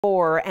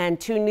And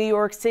to New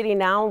York City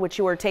now, which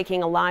you are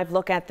taking a live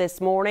look at this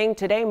morning.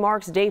 Today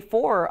marks day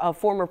 4 of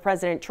former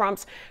President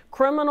Trump's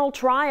criminal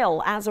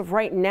trial. As of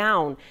right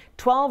now,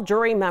 12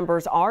 jury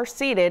members are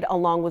seated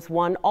along with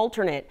one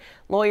alternate.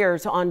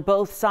 Lawyers on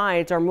both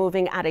sides are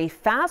moving at a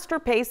faster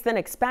pace than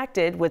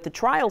expected, with the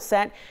trial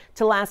set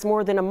to last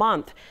more than a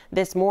month.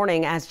 This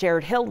morning, as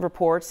Jared Hill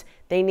reports,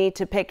 they need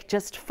to pick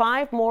just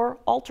 5 more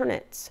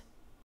alternates.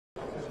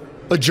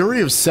 A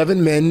jury of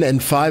 7 men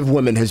and 5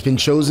 women has been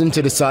chosen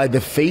to decide the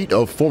fate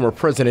of former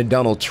President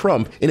Donald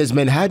Trump in his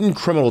Manhattan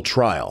criminal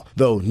trial,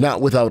 though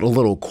not without a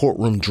little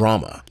courtroom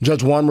drama.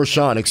 Judge Juan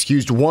Merchan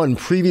excused one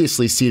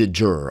previously seated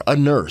juror, a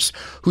nurse,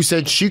 who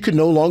said she could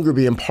no longer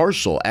be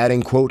impartial,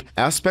 adding, quote,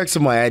 "Aspects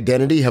of my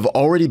identity have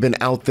already been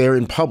out there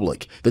in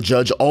public." The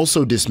judge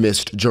also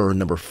dismissed juror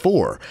number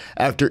 4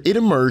 after it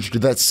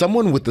emerged that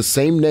someone with the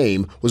same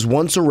name was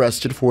once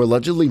arrested for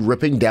allegedly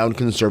ripping down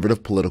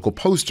conservative political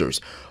posters,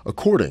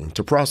 according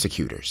to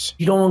prosecutors.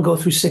 You don't want to go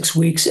through 6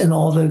 weeks and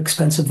all the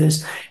expense of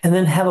this and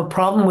then have a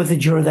problem with a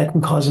juror that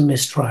can cause a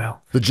mistrial.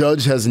 The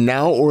judge has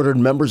now ordered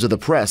members of the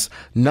press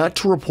not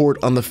to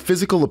report on the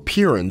physical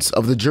appearance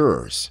of the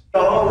jurors. The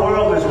whole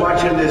world is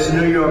watching this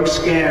New York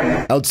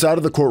scam. Outside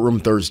of the courtroom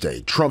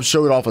Thursday, Trump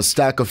showed off a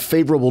stack of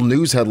favorable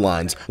news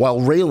headlines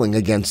while railing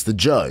against the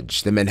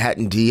judge, the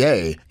Manhattan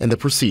DA, and the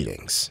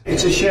proceedings.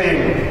 It's a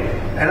shame.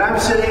 And I'm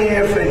sitting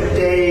here for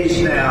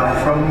days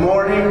now, from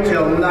morning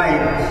till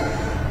night,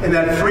 in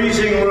that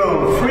freezing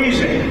room,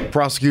 freezing.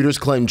 Prosecutors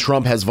claim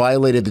Trump has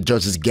violated the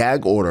judge's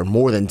gag order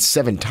more than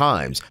 7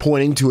 times,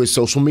 pointing to his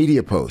social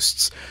media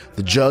posts.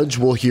 The judge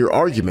will hear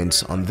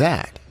arguments on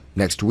that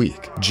next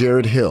week.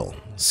 Jared Hill,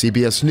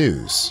 CBS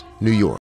News, New York.